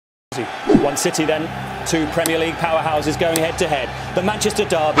One City then, two Premier League powerhouses going head to head. The Manchester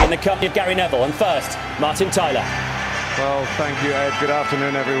derby in the company of Gary Neville, and first, Martin Tyler. Well, thank you, Ed. Good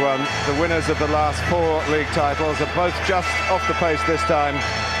afternoon, everyone. The winners of the last 4 league titles are both just off the pace this time,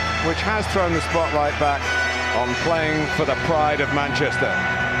 which has thrown the spotlight back on playing for the pride of Manchester.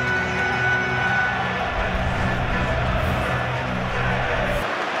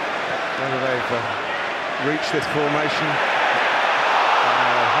 Whether they've reached this formation,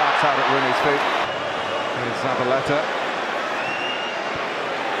 hearts out at Rooney's feet. Here's Zabaleta.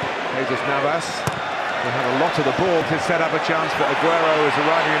 Jesus Navas. We have a lot of the ball to set up a chance, but Aguero is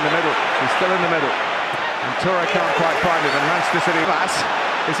arriving in the middle. He's still in the middle. And Toure can't quite find it, and Manchester City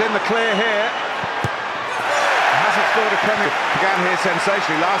is in the clear here. Hasn't scored a Premier. Began here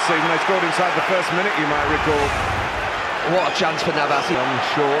sensationally last season. They scored inside the first minute, you might recall. What a chance for Navas. Long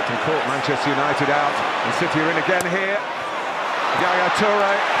short and caught Manchester United out. And City are in again here. Yaya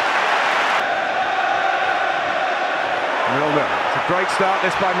Toure. Milner. It's a great start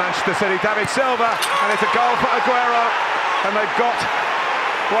this by Manchester City. David Silva, and it's a goal for Aguero. And they've got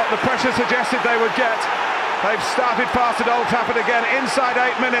what the pressure suggested they would get. They've started fast at Old Trafford again inside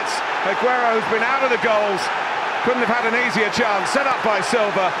 8 minutes. Aguero, who's been out of the goals, couldn't have had an easier chance. Set up by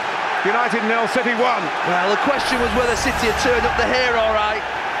Silva. United 0, City 1. Well, the question was whether City had turned up the hair all right.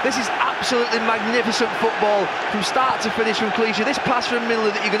 This is absolutely magnificent football from start to finish from Clichy. This pass from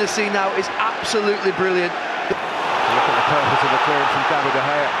Milner that you're going to see now is absolutely brilliant. Look at the purpose of the clearance from David De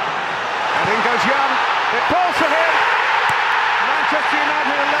Gea. And in goes Young. It falls for him. Manchester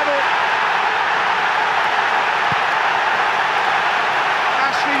United are level.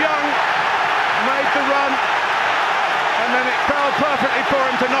 Ashley Young made the run, and then it fell perfectly for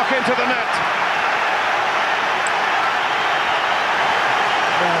him to knock into the net.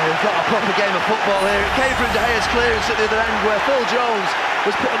 Well, we've got a proper game of football here. It came from De Gea's clearance at the other end, where Phil Jones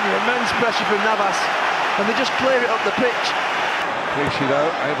was put under immense pressure from Navas, and they just clear it up the pitch. Clichy,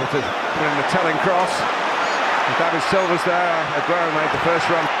 though, able to put in the telling cross. And David Silva's there. Aguero made the first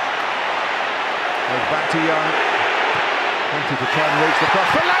run. Goes back to Young. Wanted to try and reach the cross.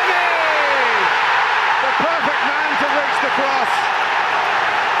 Fellaini! The perfect man to reach the cross.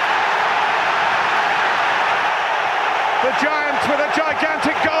 The Giants with a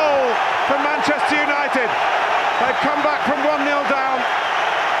gigantic goal for Manchester United. They've come back from 1-0 down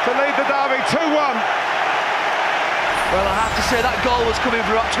to lead the derby 2-1. Well, I have to say that goal was coming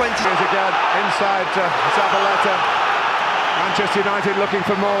for up 20. Here's again, inside Zabaleta. Manchester United looking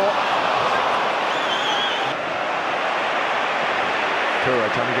for more. Toure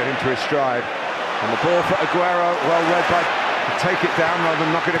trying to get into his stride. And the ball for Aguero, well read by... to take it down rather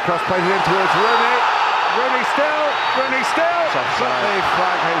than knock it across, plays it in towards Rooney. Rooney still, but the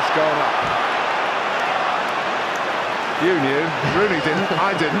flag has gone up. You knew, Rooney didn't,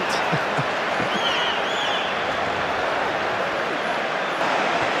 I didn't.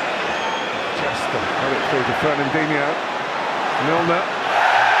 Got it through to Fernandinho. Milner.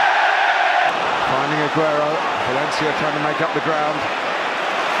 Finding Aguero. Valencia trying to make up the ground.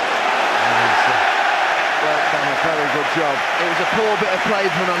 And he's done a very good job. It was a poor bit of play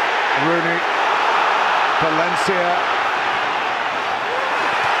from him. Rooney. Valencia.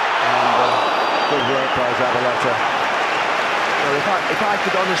 And good work by Zabaleta. Well, if I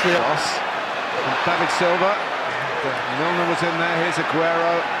could honestly... And David Silva. Milner was in there. Here's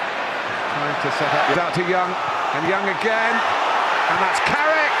Aguero. Trying to set up out to Young, and Young again, and that's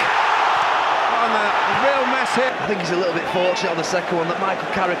Carrick on a real mess here. I think he's a little bit fortunate on the second one that Michael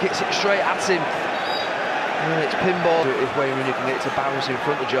Carrick hits it straight at him. And it's pinball. If Wayne Rooney can get it to bounce in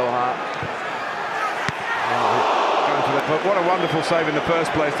front of Joe Hart. Going for but what a wonderful save in the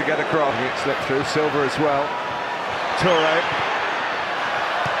first place to get across. It slipped through. Silva as well. Toure.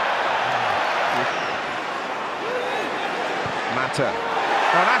 Mata.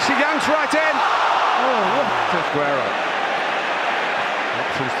 And Ashley Young's right in. Oh, what? Aguero.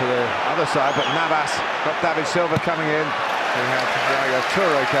 Options to the other side, but Navas got David Silva coming in. We have Yaya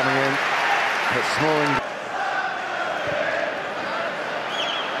Toure coming in, but Smalling.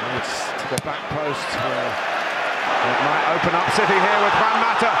 And it's to the back post where it might open up City here with Juan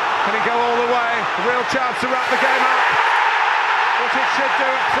Mata. Can he go all the way? A real chance to wrap the game up, which it should do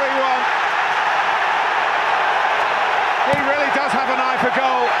at 3-1. He really does have an eye for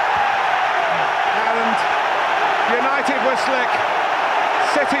goal. And United were slick.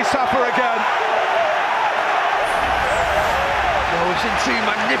 City suffer again. Well, we've seen two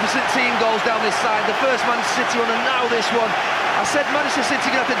magnificent team goals down this side. The first Manchester City one, and now this one. I said Manchester City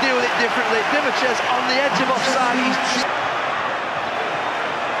are going to have to deal with it differently. Dimachez on the edge of offside.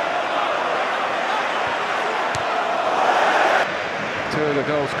 Two of the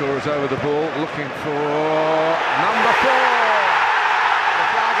goal scorers over the ball, looking for number 4. The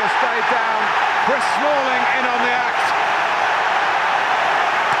flag has stayed down. Chris Smalling in on the act.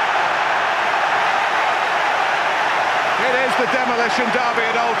 It is the demolition derby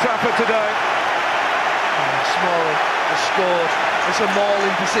at Old Trafford today. Smalling has scored. It's a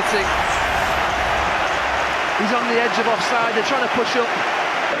mauling for City. He's on the edge of offside. They're trying to push up.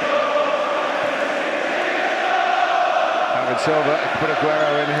 David Silva, put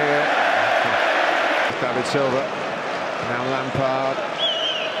Aguero in here. David Silva. Now Lampard.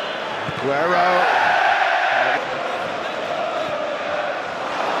 Aguero.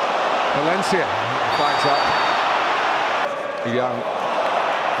 Valencia flags up. Young.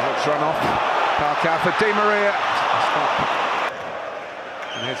 Looks run off. Falcao for Di Maria. Stop.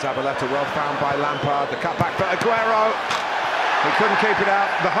 And here's Zabaleta, well found by Lampard. The cutback for Aguero. He couldn't keep it out.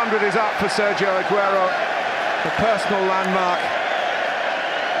 The 100 is up for Sergio Aguero. The personal landmark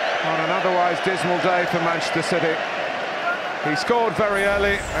on an otherwise dismal day for Manchester City. He scored very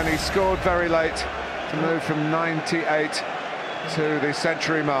early and he scored very late to move from 98 to the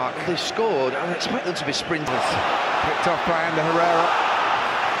century mark. They've scored. I expect them to be sprinters. Picked off by Ander Herrera.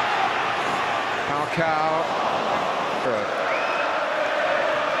 Falcao.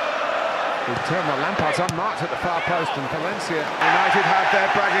 Lampard's unmarked at the far post, and Valencia. United have their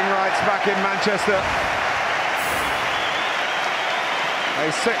bragging rights back in Manchester. A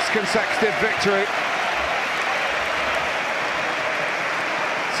 6th consecutive victory.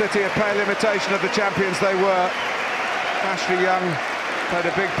 City a pale imitation of the champions they were. Ashley Young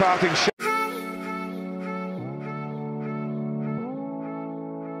played a big part in